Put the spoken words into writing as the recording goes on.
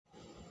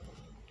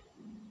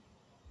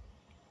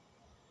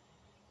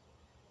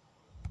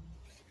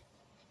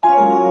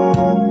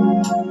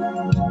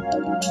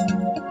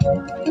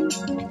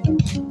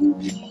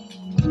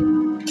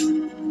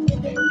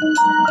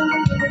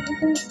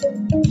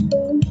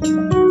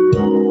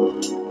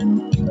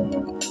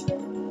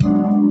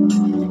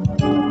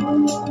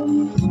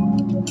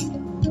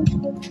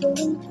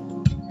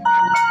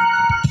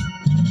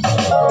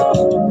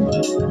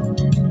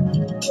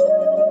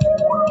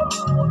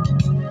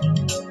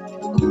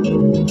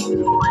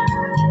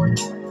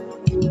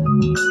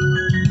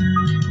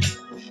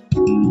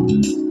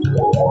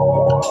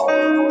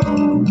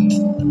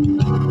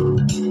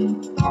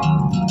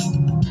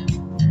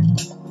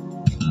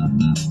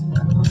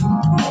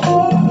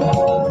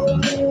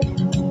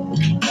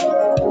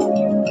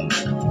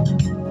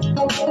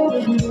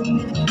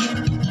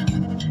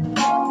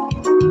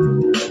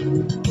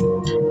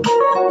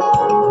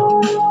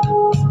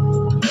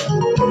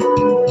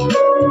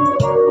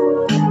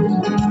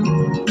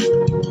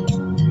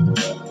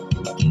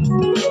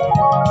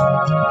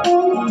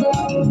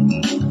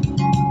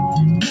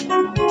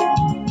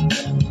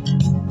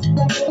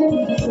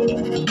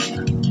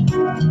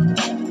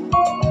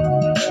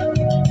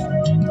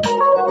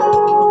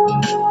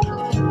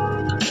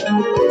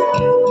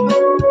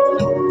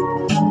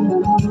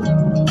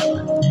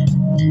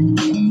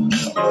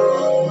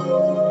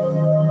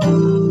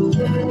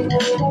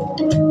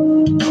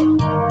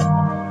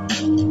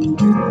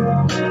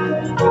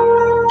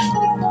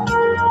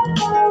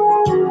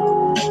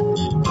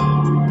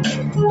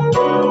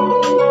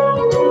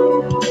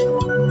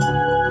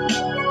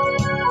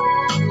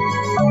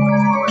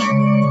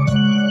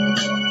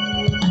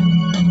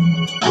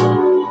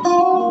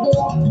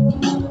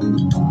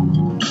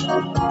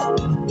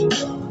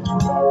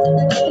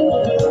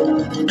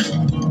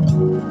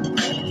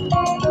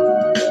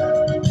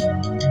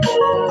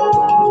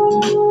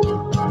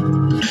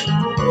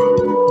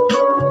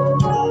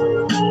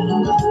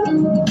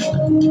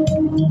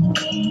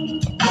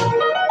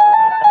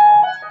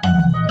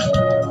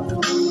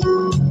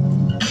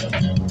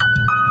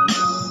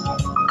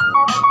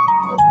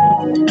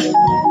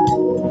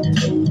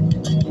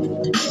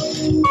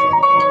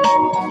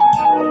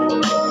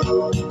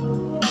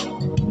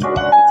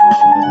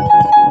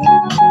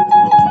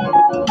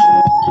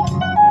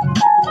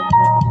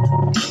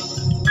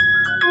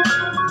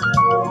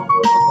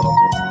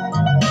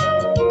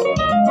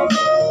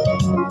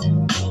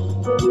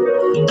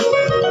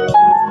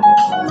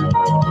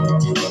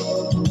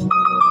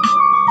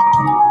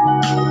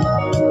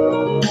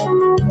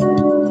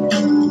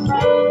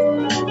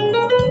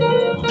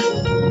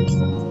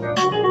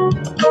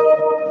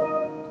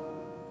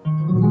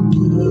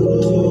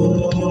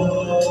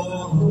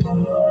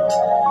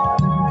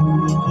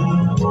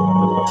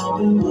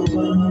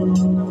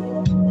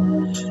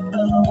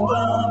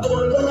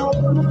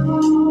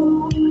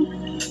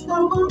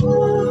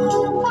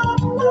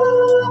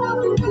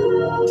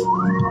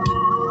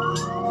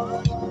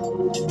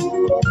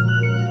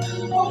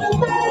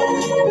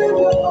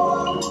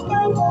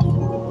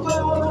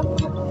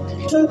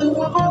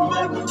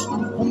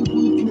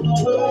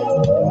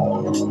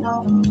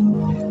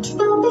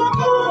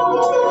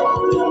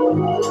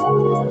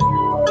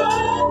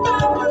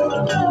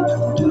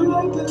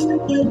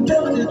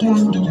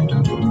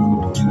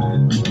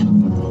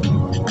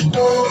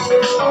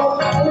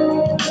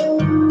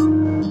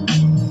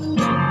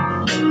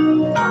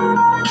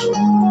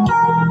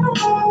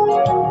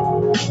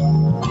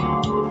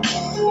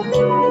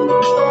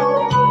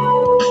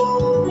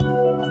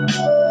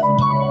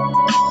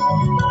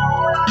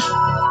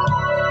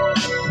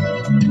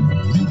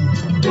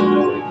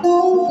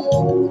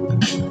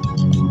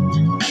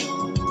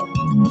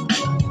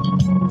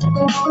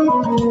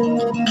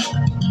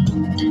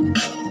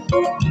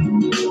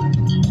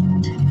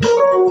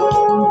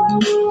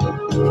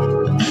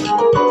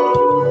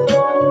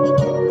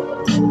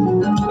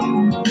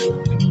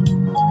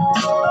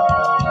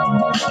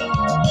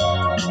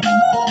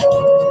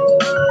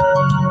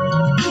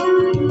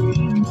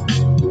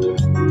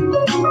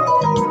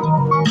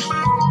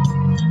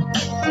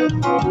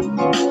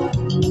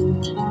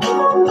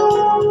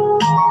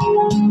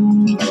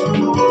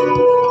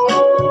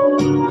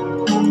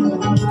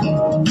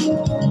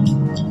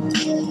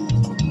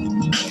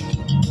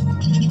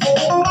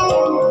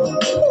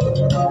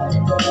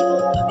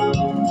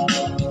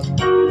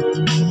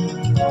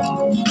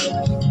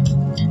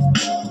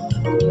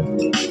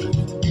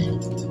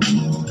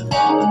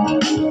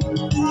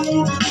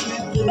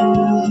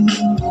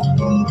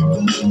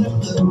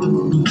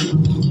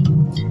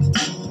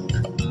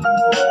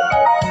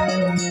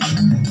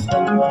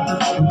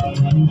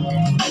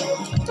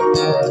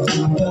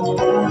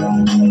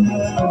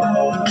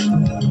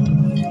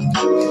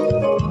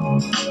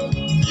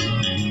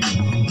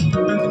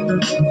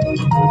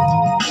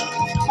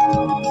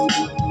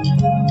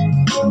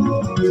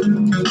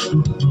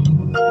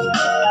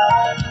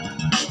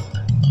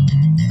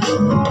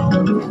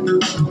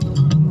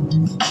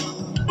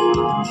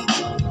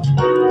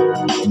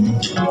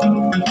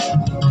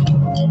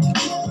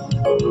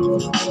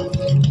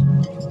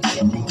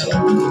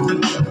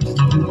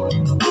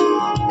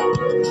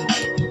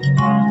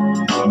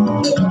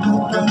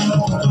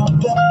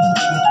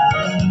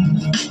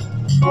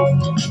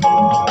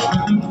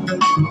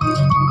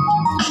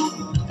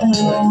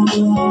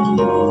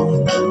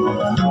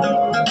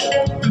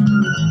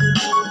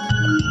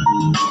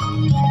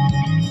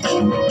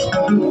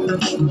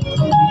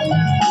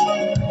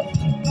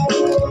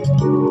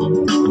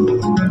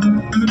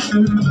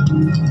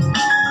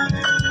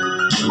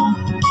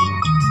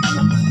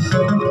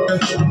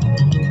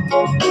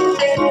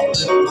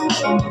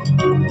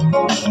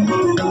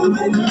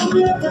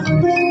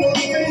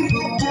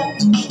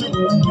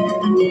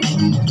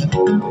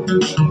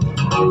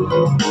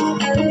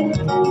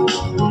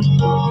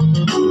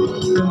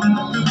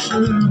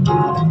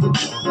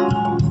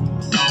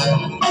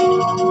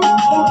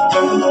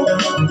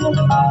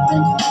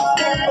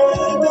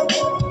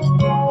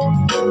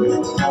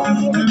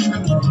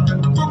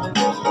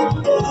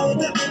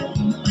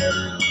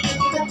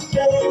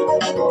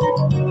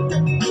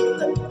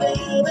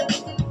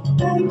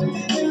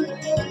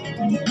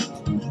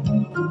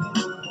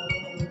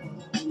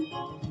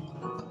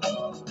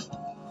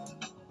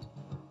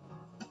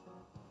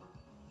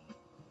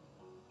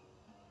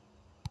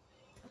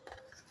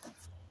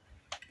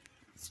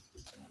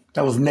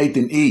That was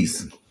Nathan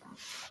East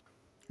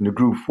in the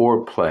group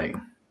Foreplay.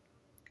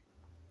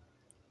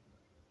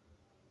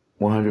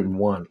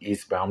 101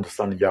 Eastbound. I'm the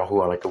son of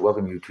Yahoo. I'd like to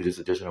welcome you to this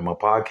edition of my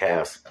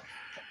podcast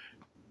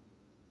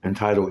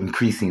entitled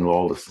Increasing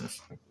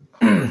Lawlessness.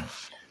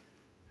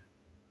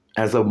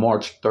 As of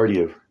March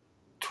 30th,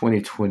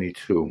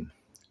 2022,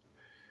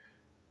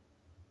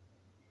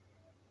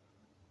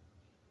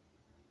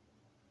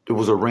 there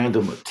was a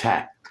random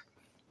attack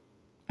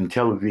in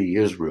Tel Aviv,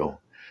 Israel,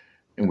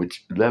 in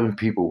which 11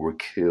 people were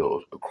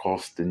killed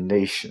across the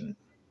nation.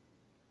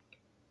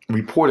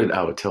 Reported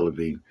out of Tel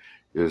Aviv,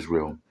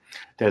 Israel,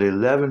 that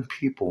 11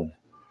 people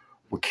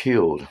were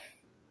killed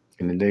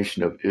in the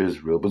nation of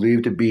Israel,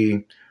 believed to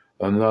be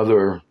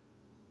another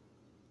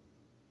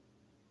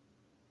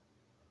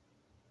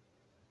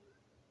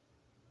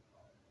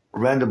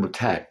random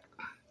attack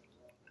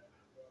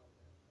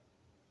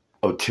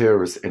of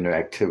terrorists and their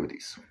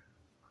activities.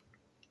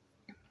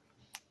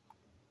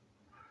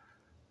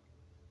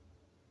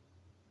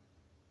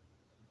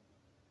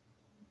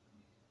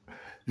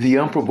 The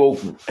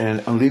unprovoked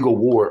and illegal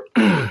war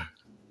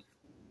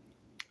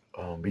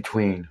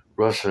between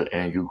Russia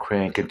and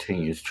Ukraine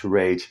continues to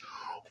rage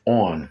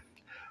on,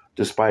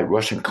 despite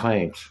Russian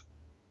claims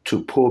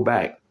to pull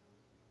back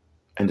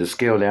and to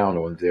scale down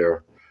on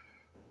their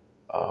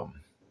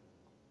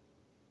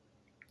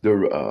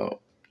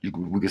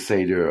we could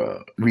say their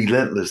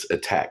relentless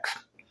attacks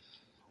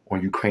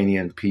on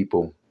Ukrainian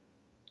people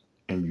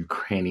and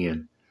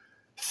Ukrainian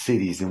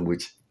cities, in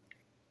which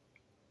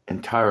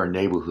entire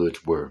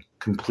neighborhoods were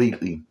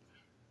completely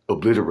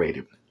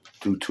obliterated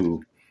due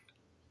to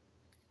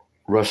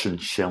Russian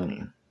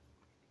shelling.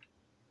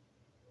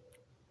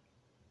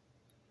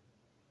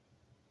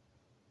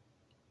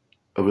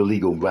 Of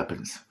illegal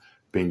weapons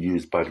being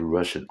used by the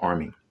Russian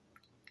army.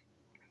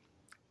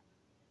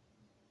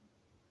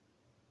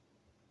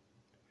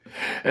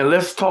 And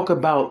let's talk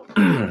about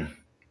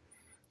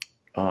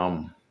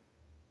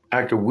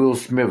actor Will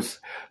Smith's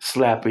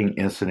slapping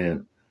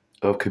incident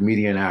of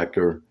comedian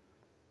actor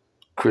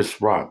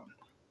Chris Rock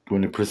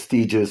during the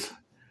prestigious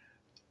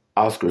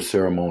Oscar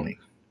ceremony.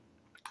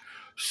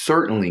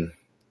 Certainly,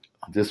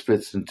 this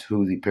fits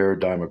into the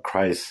paradigm of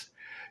Christ,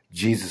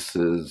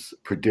 Jesus's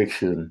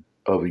prediction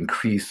of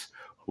increased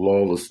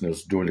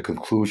lawlessness during the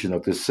conclusion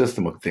of this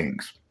system of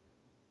things.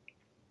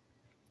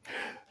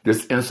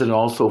 This incident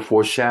also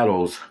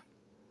foreshadows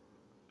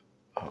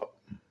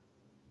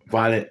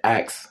violent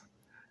acts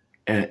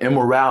and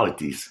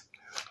immoralities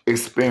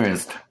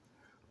experienced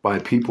by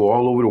people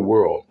all over the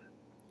world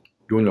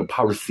during the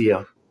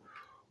parousia,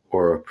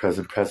 or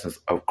present presence,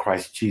 of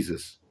Christ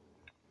Jesus,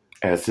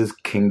 as his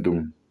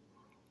kingdom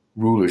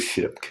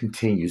rulership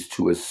continues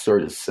to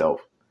assert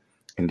itself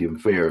in the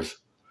affairs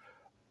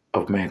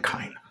of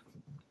mankind.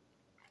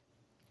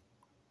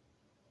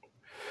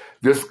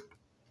 This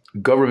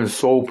government's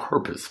sole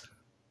purpose,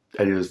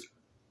 that is,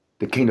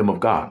 the kingdom of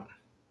God,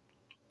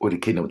 or the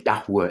kingdom of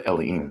Yahuwah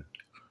Elohim.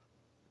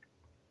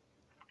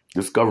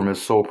 This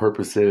government's sole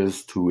purpose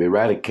is to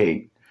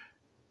eradicate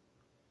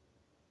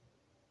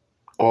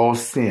all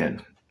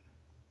sin,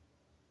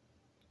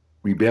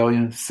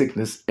 rebellion,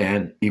 sickness,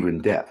 and even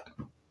death.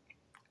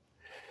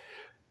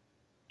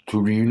 To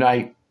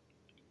reunite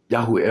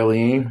Yahuwah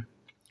Elohim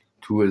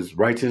to his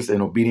righteous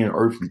and obedient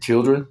earthly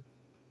children,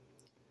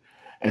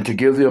 and to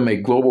give them a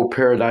global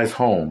paradise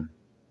home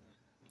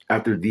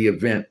after the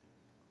event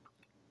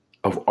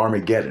of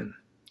Armageddon,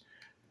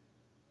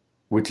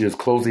 which is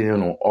closing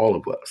in on all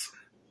of us.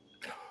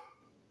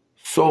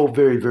 So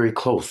very, very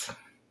close.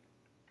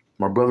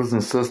 My brothers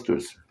and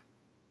sisters,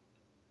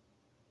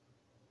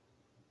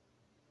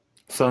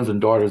 sons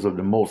and daughters of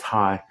the Most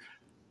High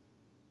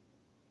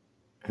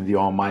and the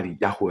Almighty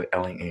Yahuwah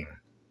Elohim.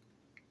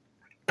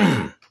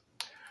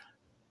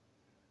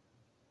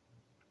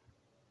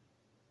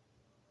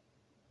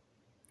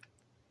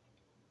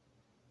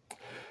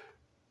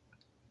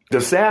 The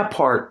sad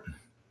part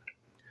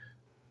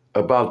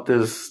about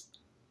this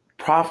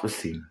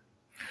prophecy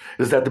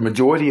is that the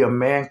majority of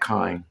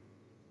mankind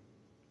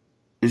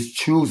is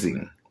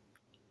choosing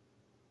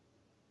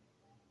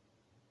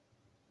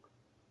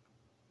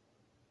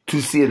to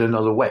see it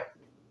another way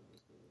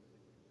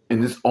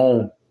in its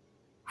own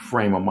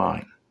frame of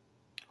mind,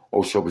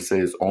 or shall we say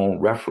its own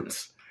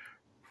reference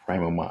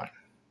frame of mind.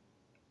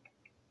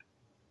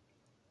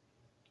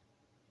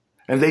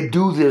 And they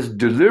do this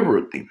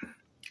deliberately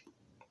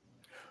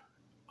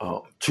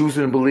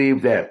choosing to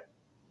believe that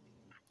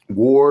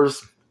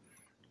wars,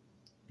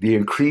 the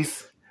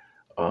increased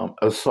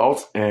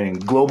assaults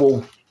and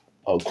global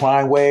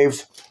crime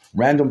waves,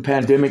 random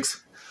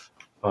pandemics,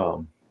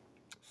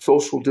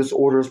 social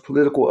disorders,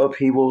 political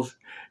upheavals,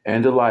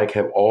 and the like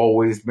have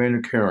always been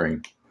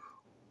occurring,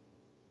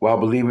 while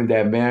believing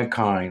that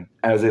mankind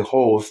as a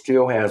whole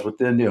still has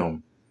within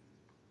them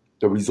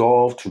the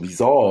resolve to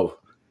resolve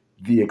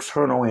the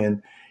external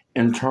and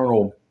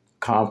internal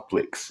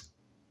conflicts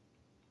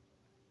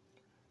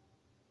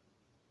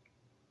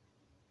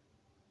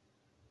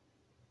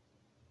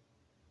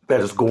that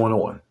is going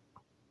on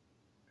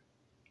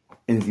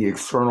in the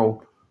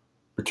external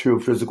material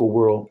physical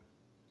world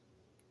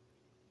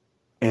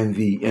and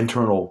the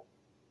internal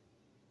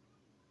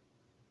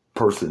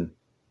person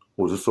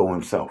or the soul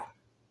himself.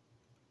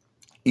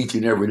 Each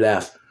and every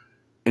last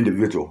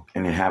individual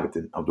and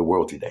inhabitant of the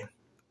world today.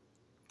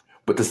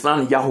 But the Son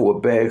of Yahweh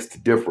begs to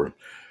differ,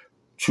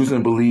 choosing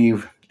to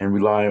believe and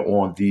rely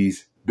on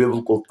these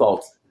biblical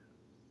thoughts,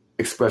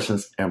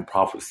 expressions, and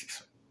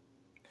prophecies.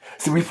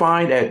 See, we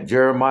find at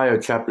Jeremiah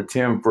chapter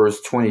 10,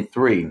 verse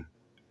 23,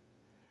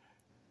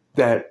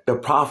 that the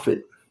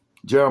prophet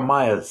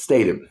Jeremiah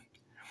stated,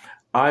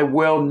 I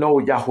well know,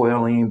 Yahweh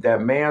Elohim,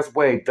 that man's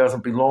way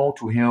doesn't belong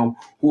to him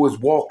who is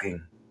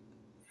walking,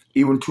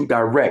 even to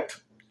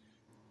direct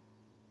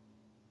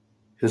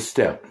his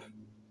step.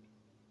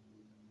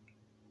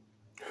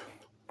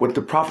 What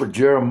the prophet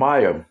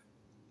Jeremiah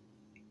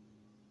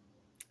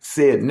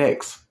said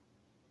next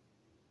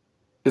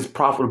is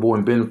profitable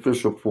and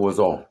beneficial for us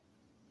all.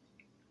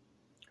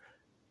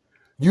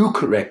 You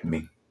correct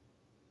me.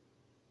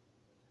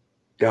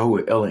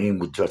 Yahweh Elohim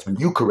will judge me.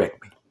 You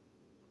correct me.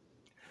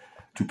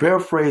 To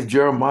paraphrase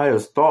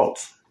Jeremiah's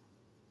thoughts,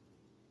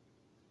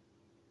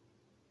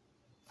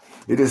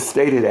 it is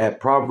stated at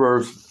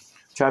Proverbs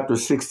chapter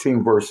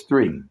 16, verse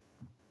 3,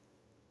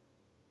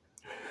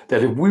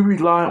 that if we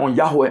rely on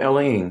Yahweh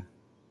Elohim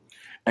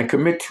and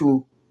commit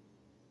to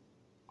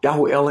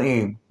Yahweh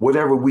Elohim,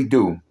 whatever we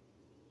do,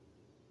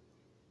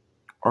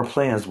 our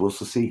plans will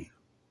succeed.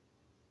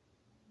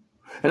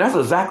 And that's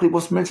exactly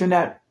what's mentioned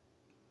at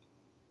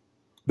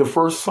the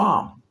first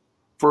Psalm,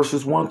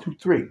 verses 1 through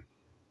 3.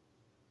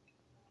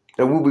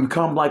 That we will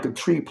become like a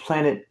tree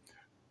planted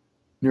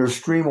near a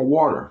stream of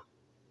water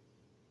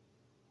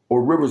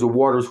or rivers of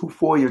waters whose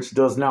foliage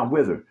does not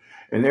wither.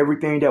 And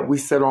everything that we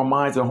set our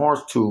minds and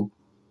hearts to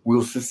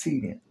will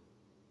succeed in.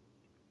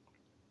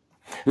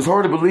 It's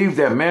hard to believe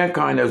that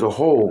mankind as a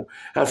whole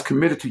has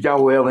committed to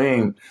Yahweh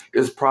Elohim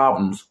its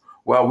problems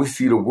while we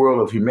see the world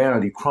of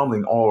humanity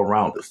crumbling all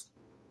around us.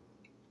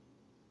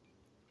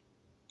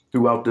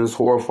 Throughout this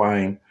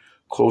horrifying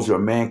closure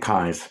of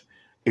mankind's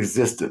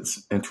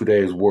existence in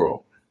today's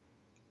world.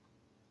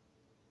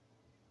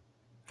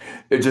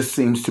 It just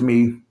seems to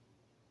me,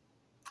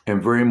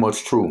 and very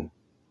much true,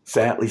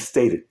 sadly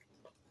stated,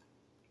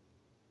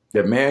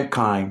 that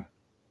mankind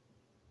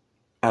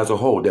as a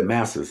whole, the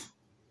masses,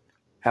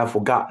 have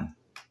forgotten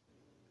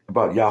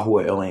about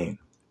Yahweh Elohim,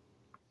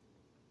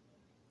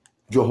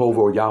 Jehovah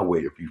or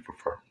Yahweh if you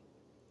prefer.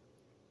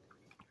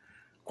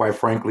 Quite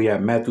frankly,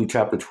 at Matthew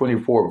chapter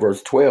 24,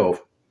 verse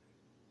 12,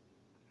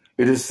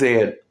 it is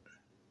said,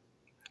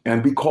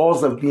 and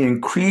because of the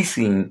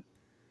increasing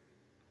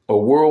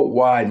of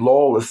worldwide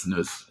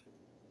lawlessness,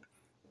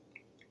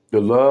 the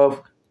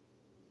love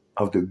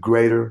of the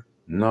greater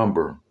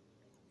number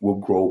will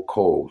grow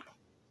cold.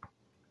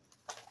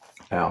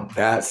 Now,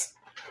 that's,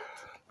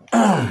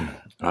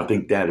 I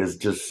think that is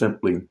just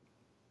simply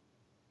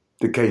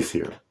the case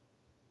here.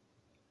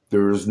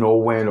 There is no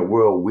way in the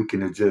world we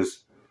can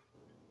just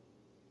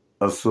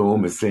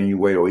assume,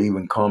 insinuate, or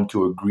even come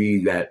to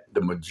agree that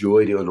the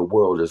majority of the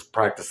world is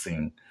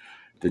practicing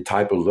the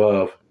type of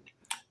love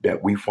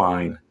that we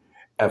find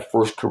at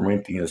 1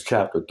 Corinthians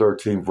chapter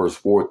 13, verse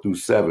 4 through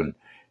 7,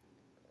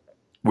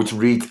 which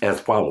reads as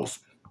follows,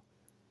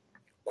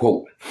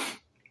 quote,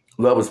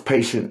 love is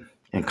patient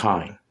and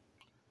kind.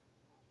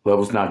 Love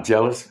is not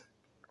jealous.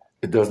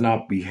 It does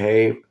not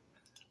behave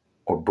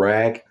or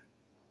brag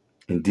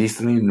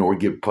indecently, nor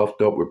get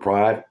puffed up with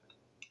pride.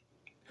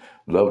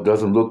 Love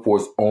doesn't look for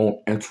its own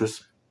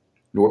interest,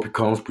 nor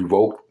becomes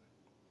provoked,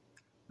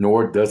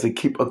 nor does it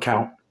keep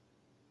account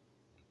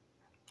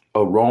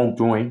of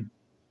wrongdoing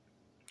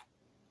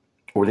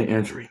or the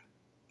injury.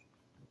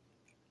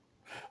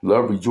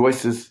 Love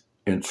rejoices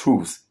in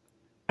truth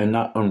and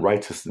not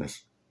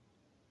unrighteousness,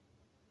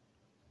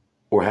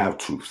 or have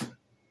truth.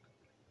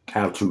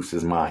 Have truth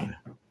is mine.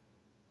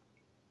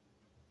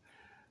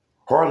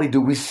 Hardly do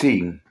we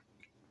see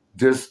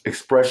this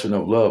expression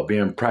of love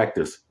being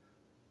practiced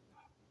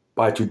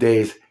by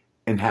today's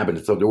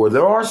inhabitants of the world.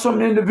 There are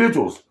some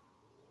individuals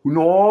who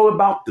know all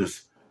about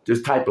this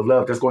type of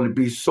love that's going to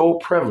be so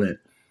prevalent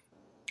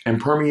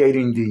and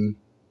permeating the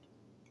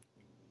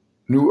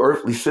new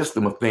earthly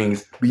system of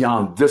things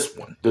beyond this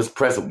one, this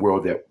present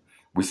world that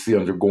we see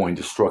undergoing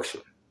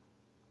destruction.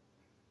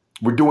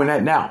 We're doing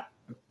that now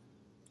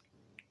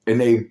in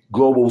a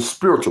global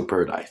spiritual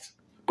paradise.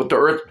 But the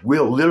earth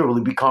will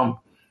literally become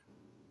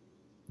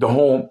the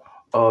home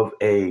of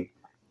a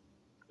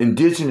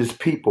indigenous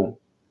people,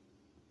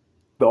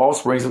 the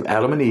offsprings of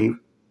Adam and Eve,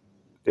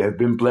 they have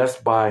been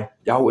blessed by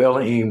Yahweh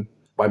Elohim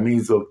by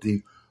means of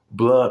the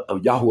blood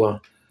of Yahweh,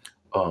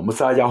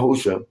 Messiah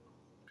Yahusha,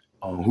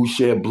 who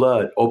shed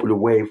blood, opened the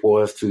way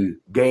for us to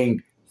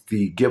gain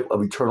the gift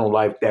of eternal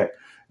life that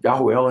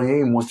Yahweh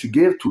Elohim wants to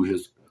give to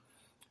his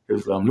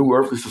new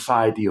earthly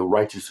society of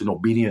righteous and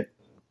obedient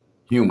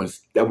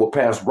humans that will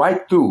pass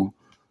right through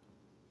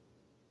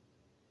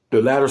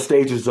the latter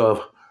stages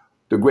of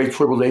the Great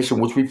Tribulation,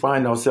 which we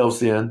find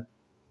ourselves in,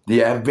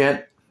 the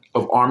advent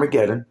of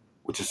Armageddon,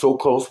 which is so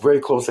close,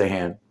 very close at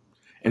hand,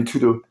 into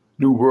the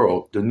new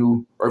world, the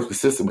new earthly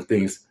system of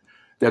things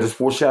that is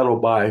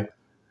foreshadowed by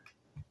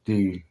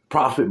the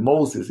prophet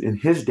Moses in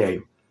his day,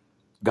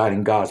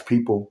 guiding God's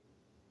people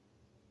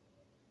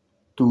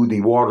through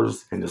the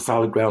waters and the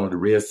solid ground of the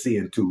Red Sea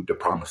into the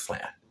promised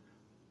land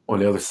on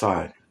the other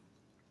side.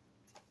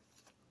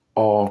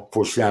 All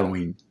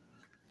foreshadowing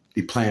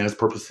the plans,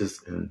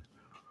 purposes, and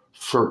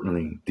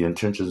certainly the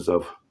intentions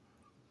of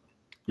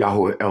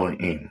Yahweh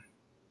Elohim.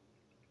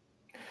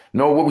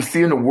 No, what we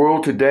see in the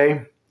world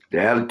today,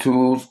 the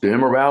attitudes, the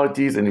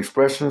immoralities, and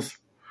expressions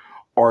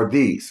are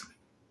these.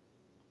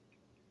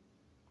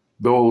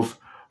 Those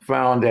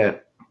found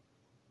at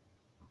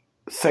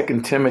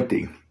 2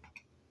 Timothy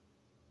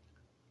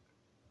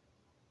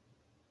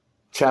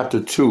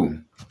chapter 2,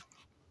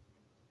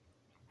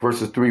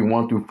 verses 3,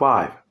 1 through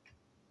 5,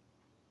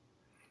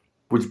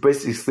 which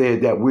basically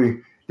said that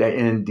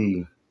in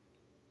the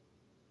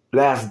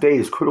last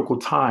days, critical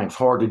times,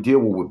 hard to deal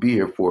with would be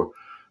here, for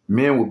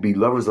men would be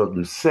lovers of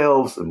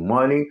themselves and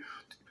money.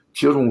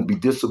 Children would be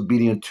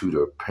disobedient to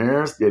their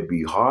parents. They'd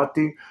be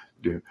haughty.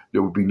 There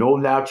would be no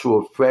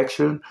natural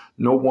affection.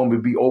 No one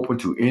would be open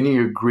to any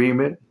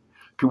agreement.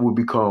 People would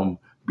become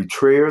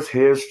betrayers,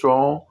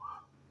 headstrong.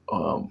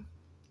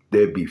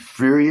 They'd be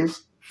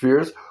fierce,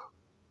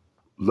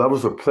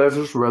 lovers of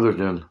pleasures rather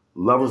than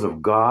lovers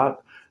of God.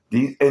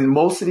 And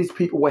most of these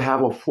people will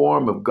have a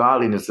form of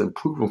godliness and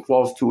proven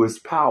false to its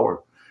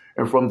power,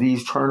 and from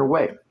these turn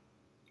away.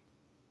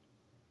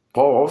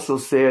 Paul also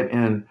said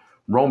in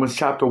Romans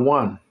chapter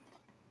 1,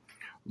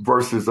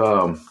 verses,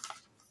 I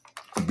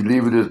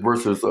believe it is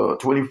verses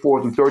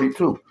 24 through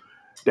 32,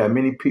 that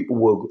many people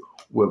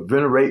will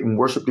venerate and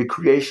worship the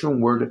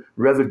creation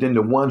rather than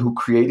the one who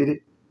created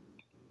it,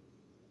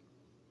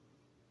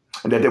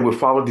 and that they would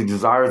follow the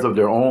desires of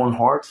their own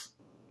hearts,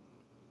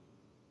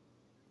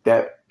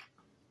 that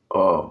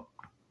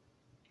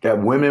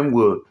women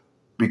would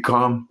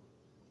become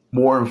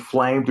more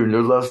inflamed in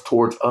their lust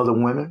towards other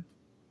women,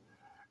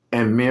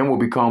 and men will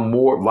become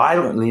more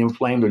violently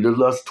inflamed in their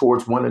lust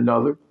towards one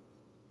another,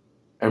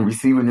 and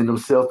receiving in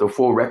themselves the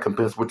full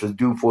recompense which is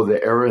due for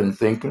their error in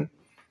thinking.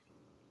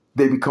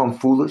 They become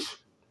foolish.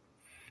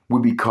 We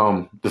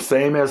become the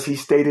same as he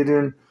stated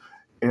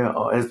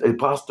as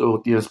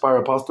the inspired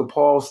apostle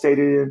Paul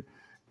stated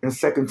in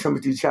 2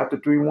 Timothy chapter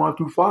 3, 1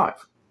 through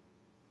 5.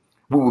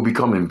 We will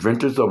become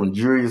inventors of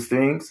injurious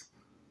things.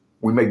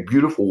 We make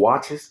beautiful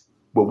watches,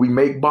 but we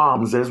make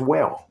bombs as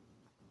well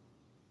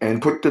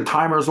and put the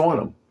timers on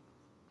them.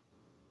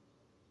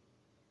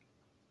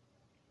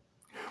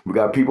 We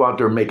got people out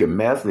there making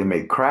meth. They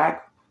make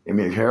crack. They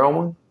make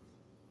heroin.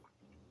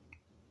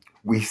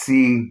 We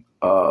see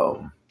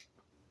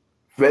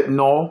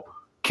fentanyl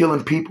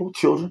killing people,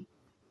 children.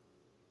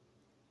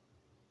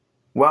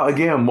 Well,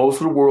 again, most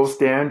of the world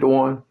stand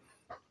on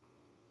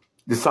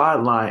the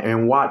sideline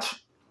and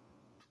watch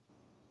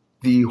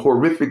the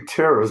horrific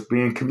terrors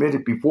being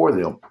committed before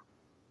them.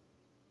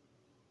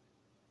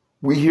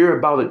 We hear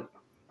about it,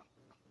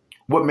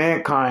 what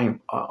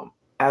mankind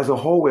as a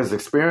whole is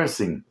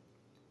experiencing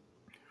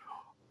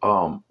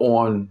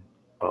on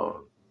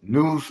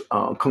news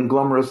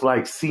conglomerates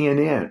like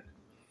CNN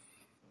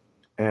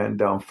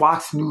and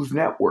Fox News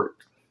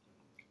Network,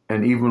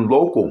 and even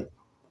local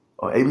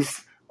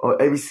ABC,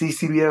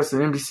 CBS,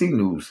 and NBC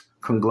News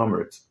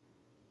conglomerates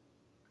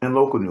and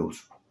local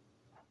news.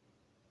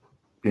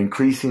 The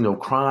increasing of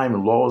crime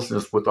and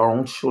lawlessness with our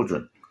own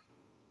children.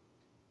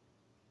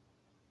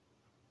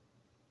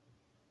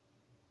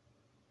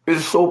 It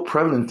is so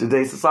prevalent in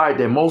today's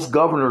society that most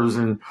governors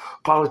and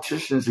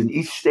politicians in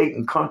each state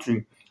and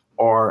country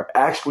are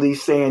actually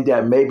saying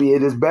that maybe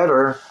it is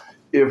better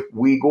if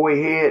we go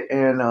ahead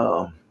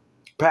and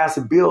pass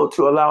a bill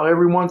to allow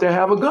everyone to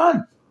have a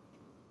gun.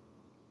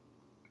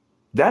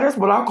 That is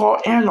what I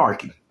call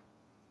anarchy.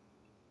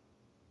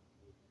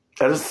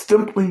 That is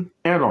simply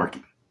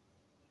anarchy.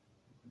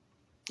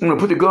 I'm going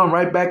to put the gun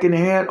right back in the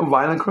hand of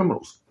violent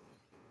criminals.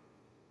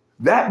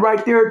 That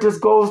right there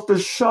just goes to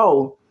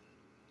show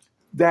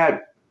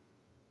that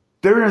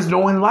there is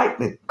no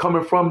enlightenment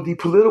coming from the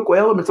political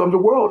elements of the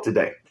world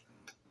today.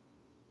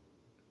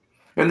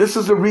 And this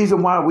is the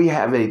reason why we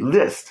have a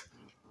list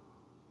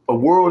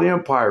of world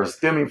empires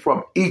stemming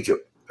from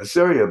Egypt,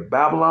 Assyria,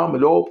 Babylon,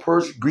 Medo,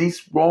 Persia,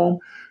 Greece, Rome,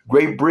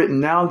 Great Britain,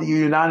 now the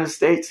United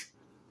States,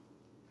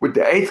 with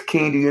the eighth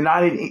king, the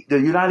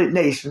United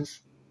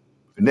Nations,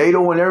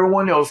 NATO, and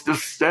everyone else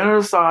just standing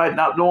aside,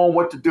 not knowing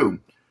what to do.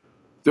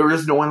 There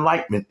is no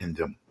enlightenment in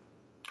them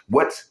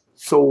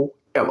whatsoever.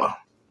 ever.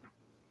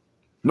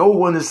 No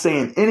one is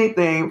saying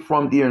anything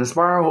from the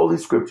inspired Holy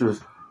Scriptures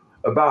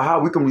about how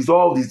we can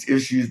resolve these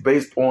issues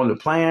based on the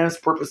plans,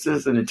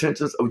 purposes, and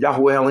intentions of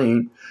Yahweh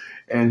Elohim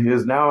and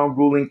his now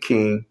ruling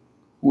king,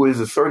 who is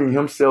asserting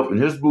himself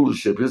and his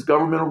rulership, his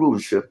governmental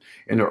rulership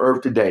in the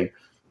earth today,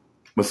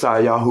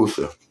 Messiah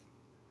Yahushua,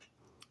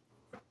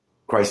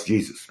 Christ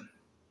Jesus.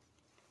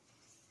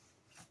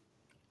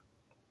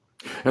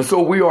 And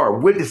so we are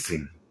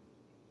witnessing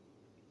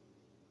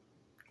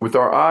with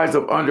our eyes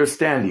of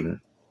understanding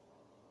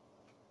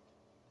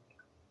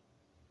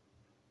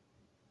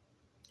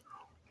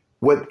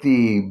what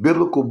the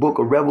biblical book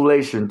of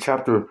Revelation,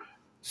 chapter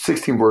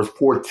 16, verse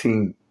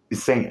 14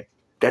 is saying.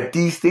 That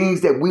these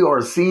things that we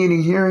are seeing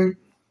and hearing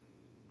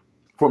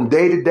from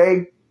day to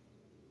day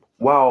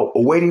while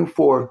awaiting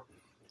for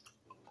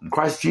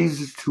Christ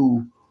Jesus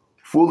to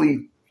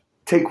fully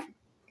take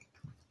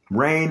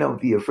reign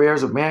of the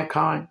affairs of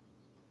mankind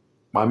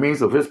by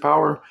means of his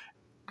power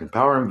and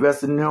power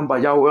invested in him by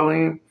Yahweh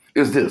Elohim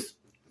is this.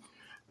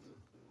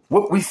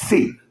 What we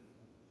see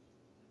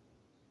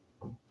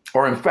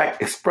are in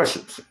fact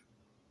expressions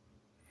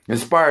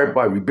inspired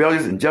by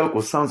rebellious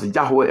angelical sons of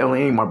Yahweh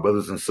Elohim, my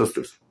brothers and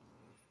sisters,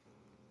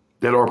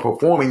 that are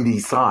performing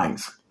these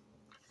signs.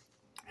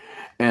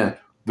 And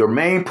their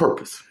main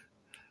purpose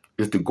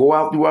is to go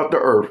out throughout the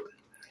earth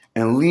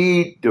and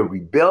lead the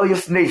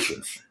rebellious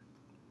nations,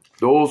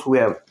 those who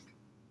have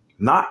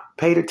not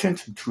paid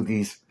attention to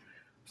these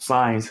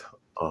signs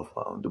of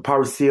the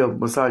parousia of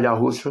Messiah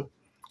Yahushua,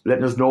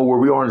 letting us know where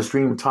we are in the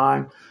stream of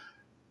time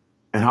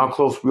and how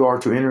close we are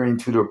to entering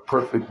into the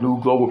perfect new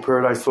global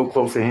paradise so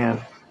close at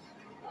hand,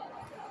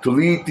 to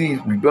lead these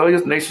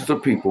rebellious nations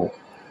of people,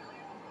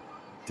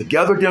 to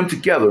gather them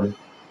together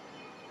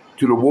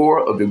to the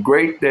war of the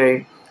great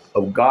day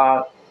of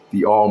God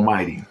the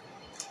Almighty.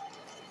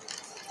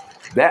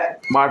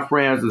 That, my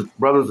friends,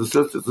 brothers and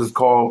sisters, is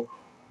called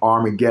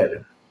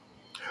Armageddon,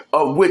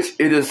 of which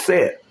it is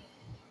said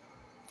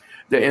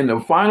that in the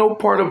final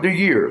part of the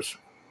years,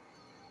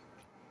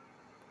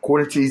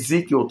 according to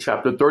Ezekiel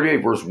chapter 38,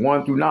 verse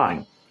 1 through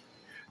 9,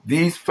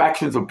 these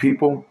factions of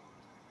people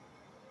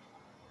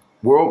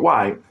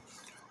worldwide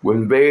will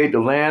invade the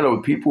land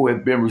of people who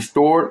have been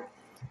restored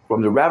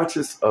from the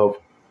ravages of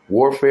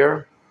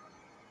warfare,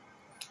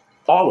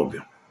 all of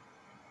them.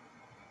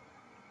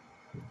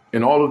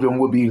 And all of them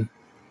will be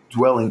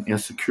dwelling in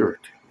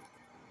security.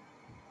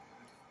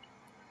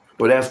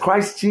 But as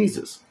Christ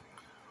Jesus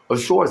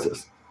assures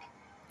us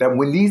that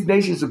when these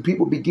nations of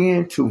people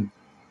begin to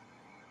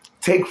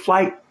take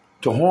flight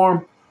to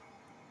harm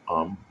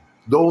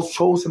those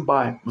chosen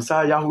by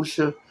Messiah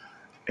Yahushua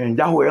and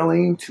Yahweh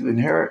Elohim to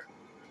inherit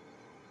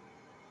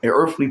an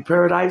earthly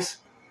paradise,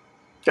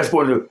 that's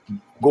going to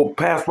go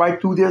pass right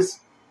through this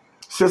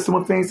system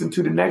of things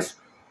into the next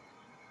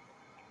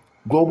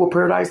global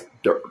paradise,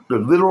 the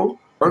literal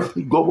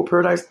earthly global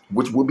paradise,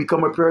 which will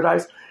become a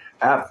paradise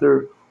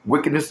after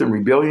wickedness and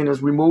rebellion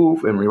is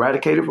removed and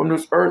eradicated from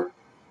this earth.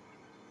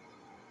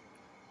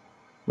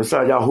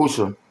 Messiah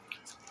Yahushua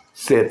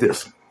said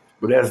this,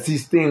 but as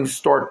these things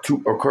start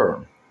to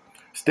occur,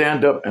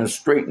 stand up and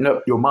straighten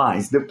up your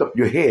minds, lift up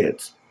your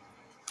heads,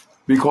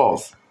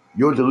 because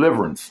your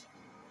deliverance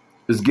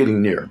is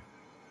getting near.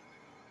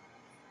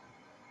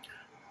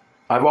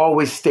 I've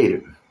always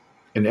stated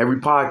in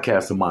every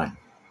podcast of mine,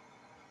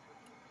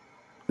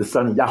 the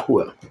son of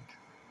Yahuwah,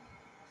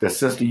 that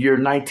since the year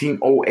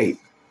 1908,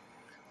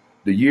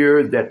 the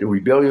year that the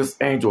rebellious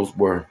angels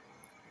were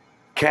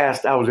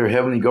cast out of their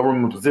heavenly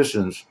government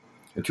positions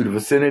into the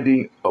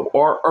vicinity of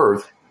our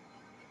earth,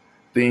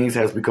 things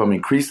has become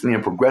increasingly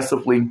and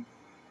progressively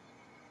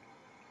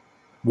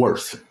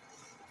worse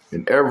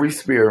in every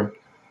sphere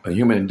of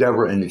human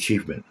endeavor and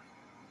achievement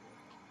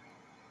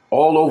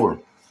all over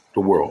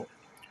the world,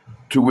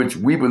 to which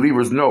we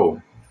believers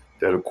know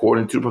that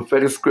according to the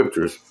prophetic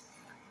scriptures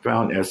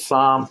found as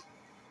Psalm,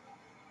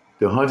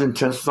 the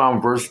 110th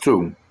Psalm, verse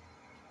 2,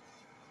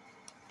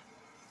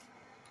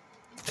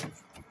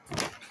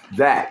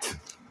 that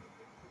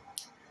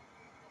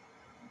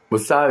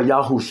Messiah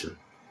Yahushua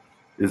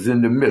is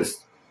in the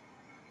midst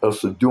of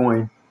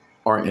subduing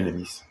our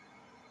enemies,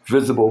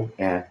 visible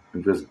and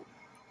invisible.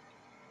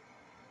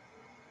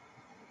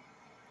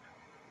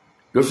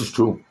 This is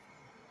true,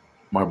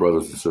 my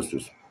brothers and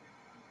sisters.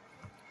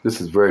 This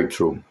is very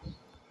true.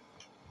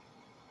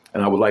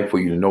 And I would like for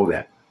you to know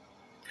that.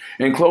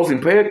 In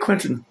closing, pay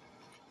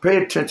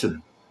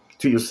attention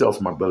to yourselves,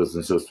 my brothers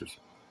and sisters.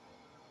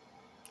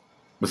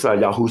 Messiah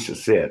Yahushua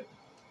said,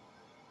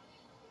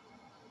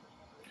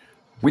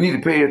 we need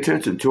to pay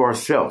attention to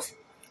ourselves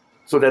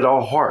so that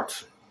our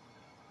hearts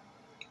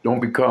don't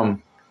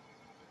become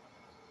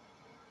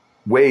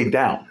weighed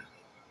down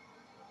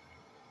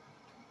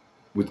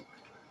with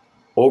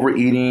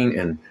overeating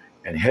and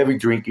heavy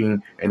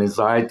drinking and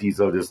anxieties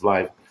of this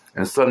life.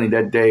 And suddenly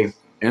that day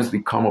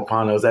instantly come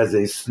upon us as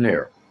a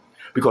snare.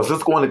 Because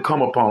it's going to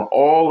come upon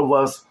all of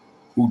us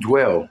who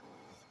dwell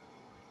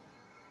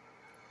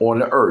on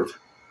the earth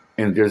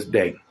in this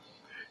day.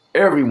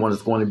 Everyone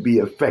is going to be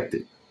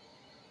affected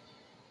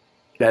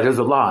that is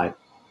alive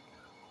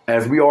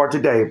as we are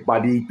today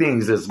by the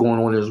things that's going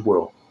on in this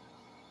world.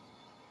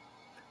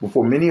 But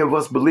for many of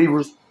us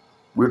believers,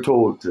 we're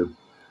told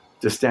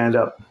to stand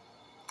up,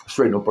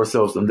 straighten up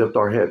ourselves, and lift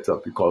our heads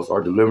up because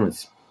our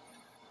deliverance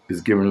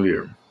is getting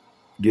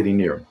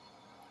near.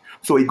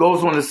 So he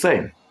goes on to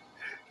say,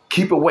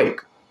 keep awake.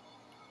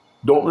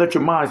 Don't let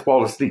your minds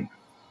fall asleep.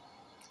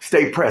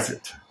 Stay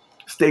present.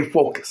 Stay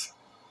focused.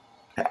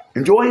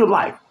 Enjoy your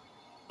life,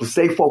 but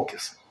stay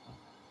focused.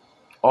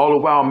 All the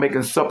while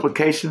making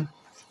supplication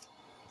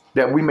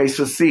that we may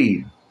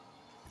succeed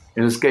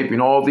in escaping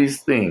all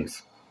these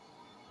things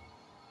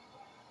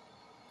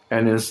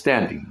and in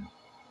standing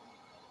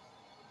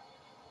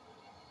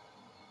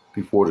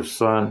before the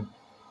Son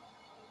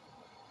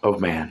of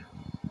Man.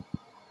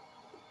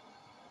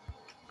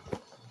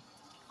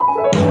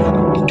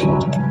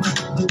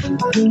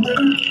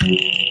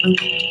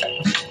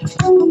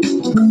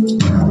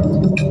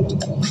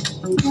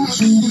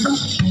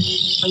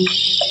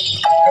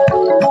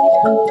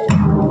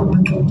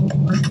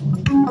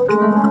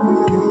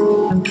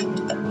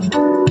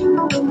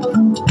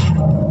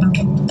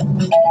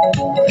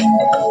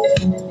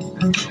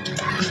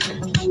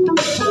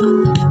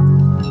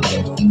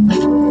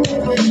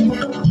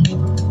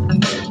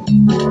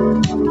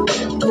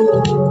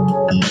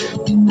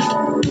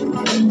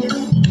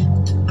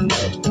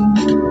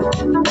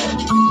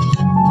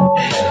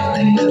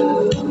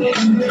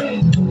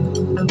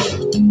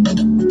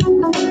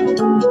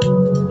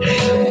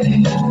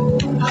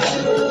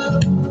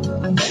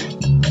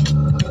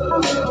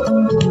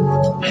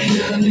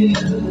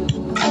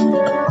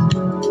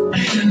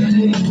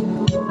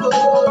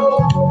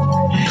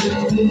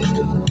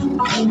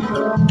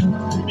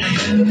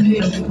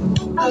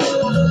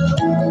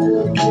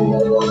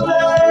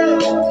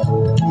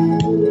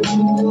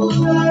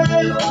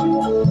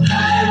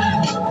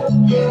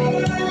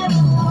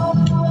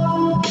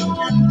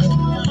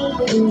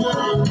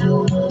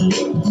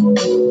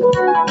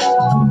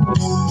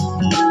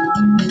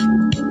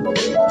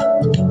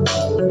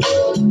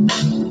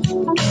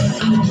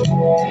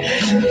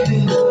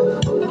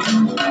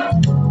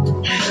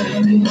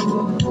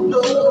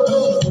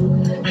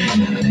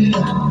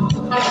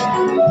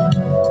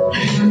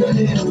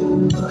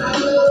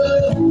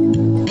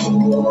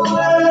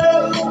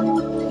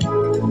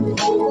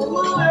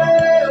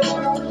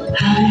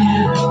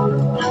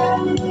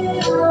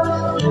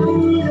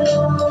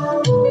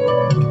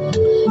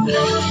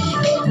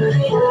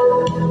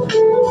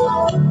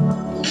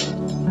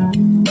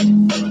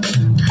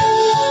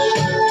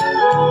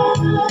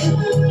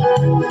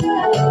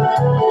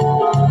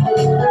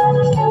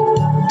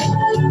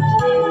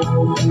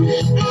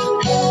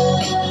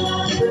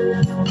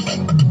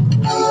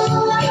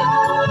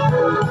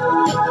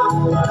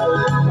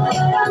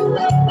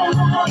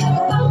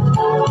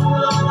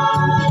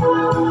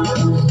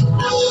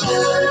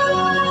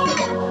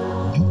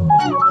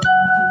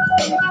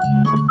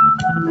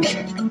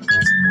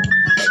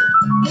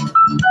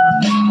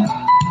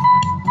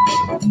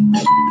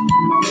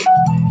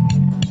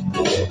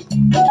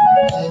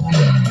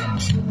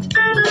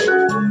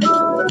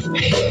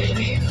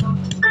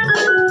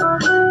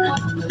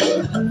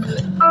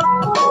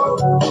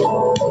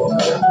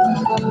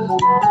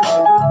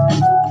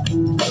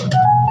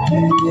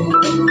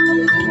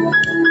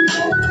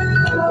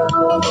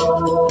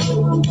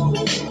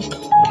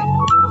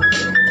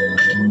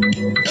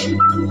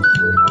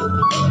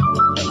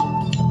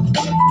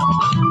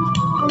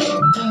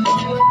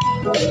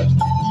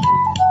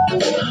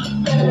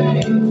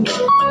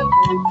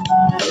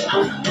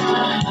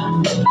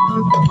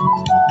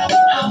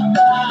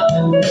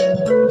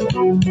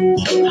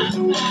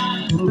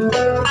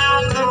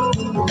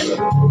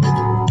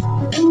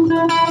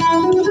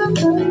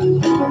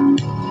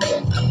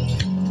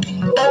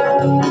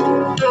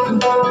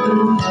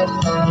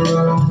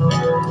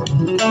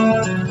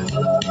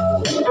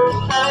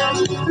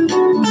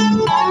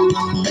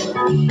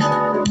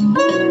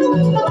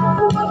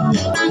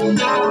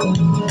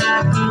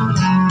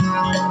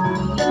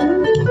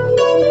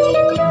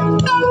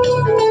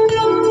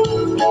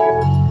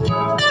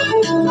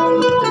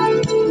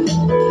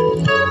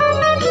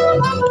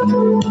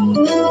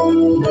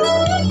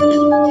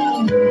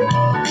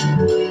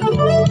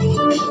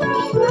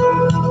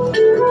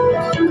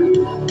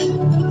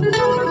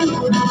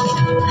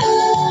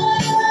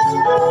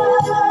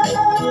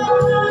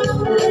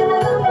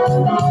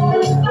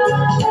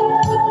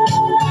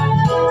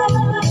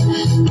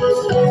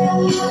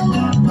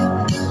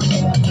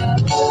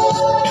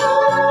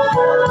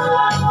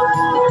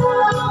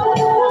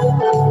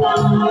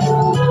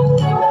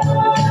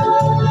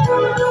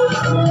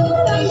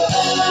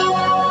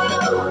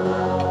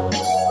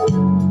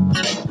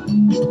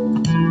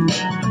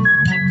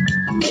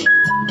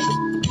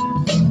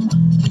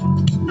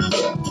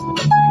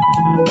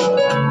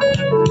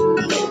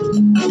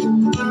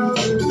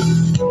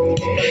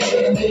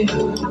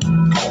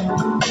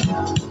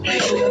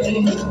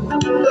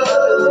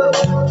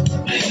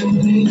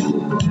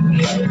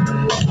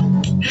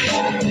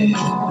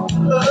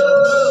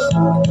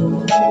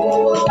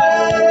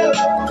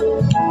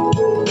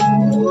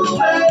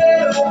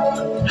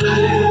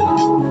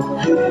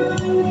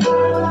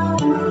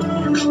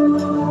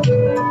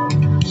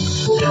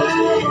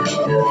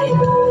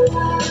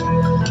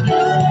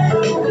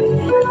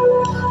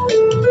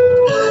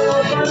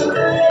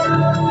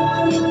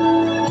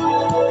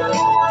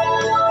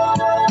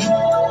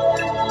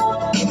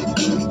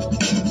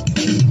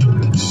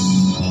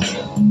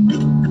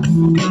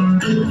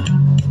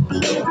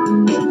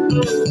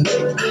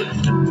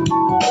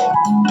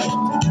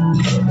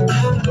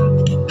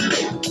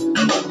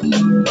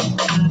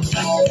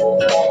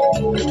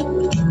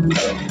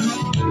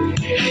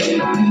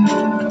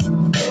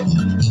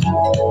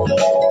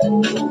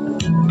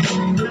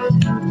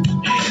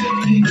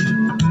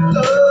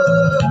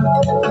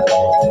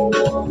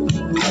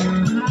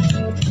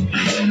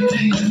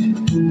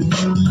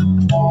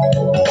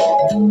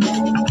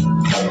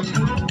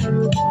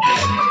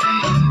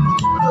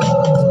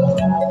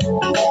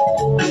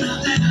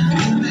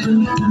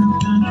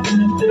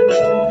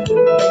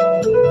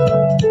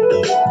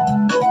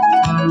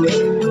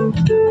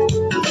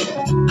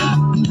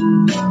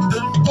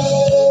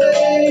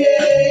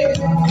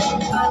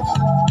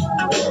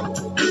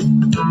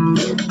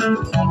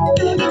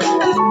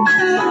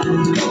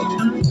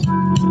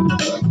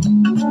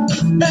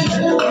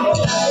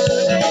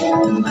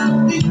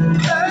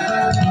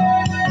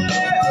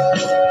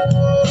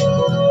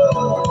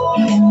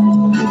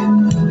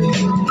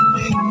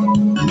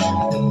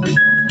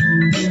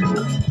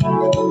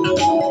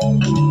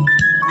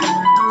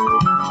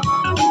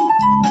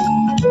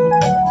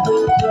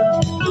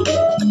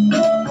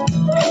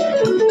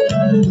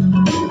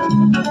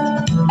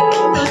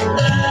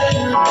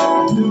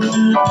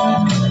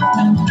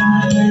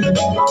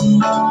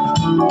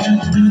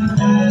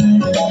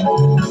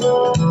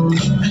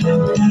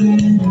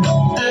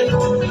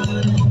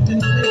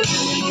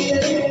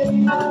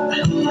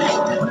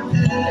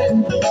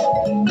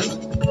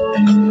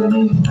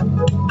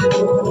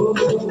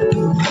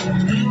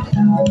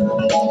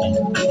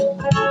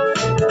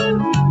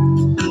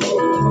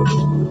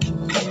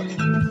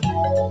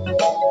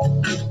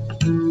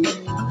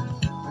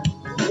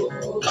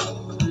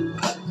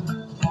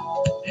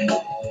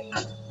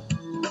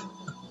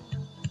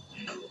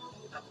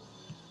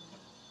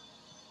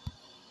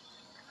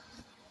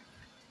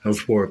 Let's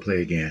forward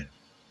play again.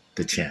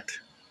 The chant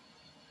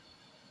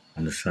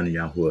on the Son of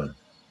Yahuwah.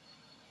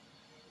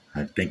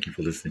 I thank you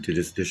for listening to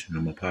this edition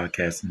of my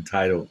podcast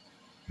entitled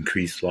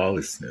Increased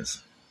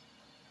Lawlessness.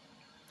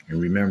 And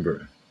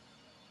remember,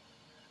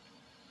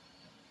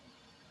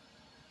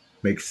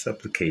 make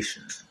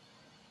supplications,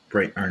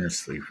 pray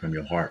earnestly from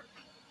your heart,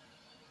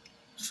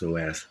 so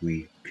as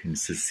we can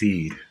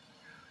succeed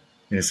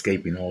in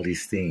escaping all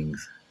these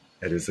things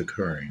that is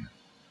occurring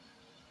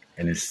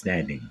and is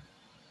standing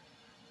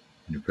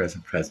in the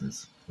present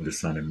presence of the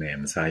Son of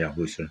Man, Messiah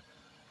Yahushua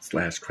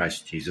 /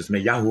 Christ Jesus.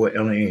 May Yahuwah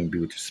Elohim be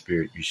with your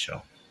spirit, you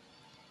shall.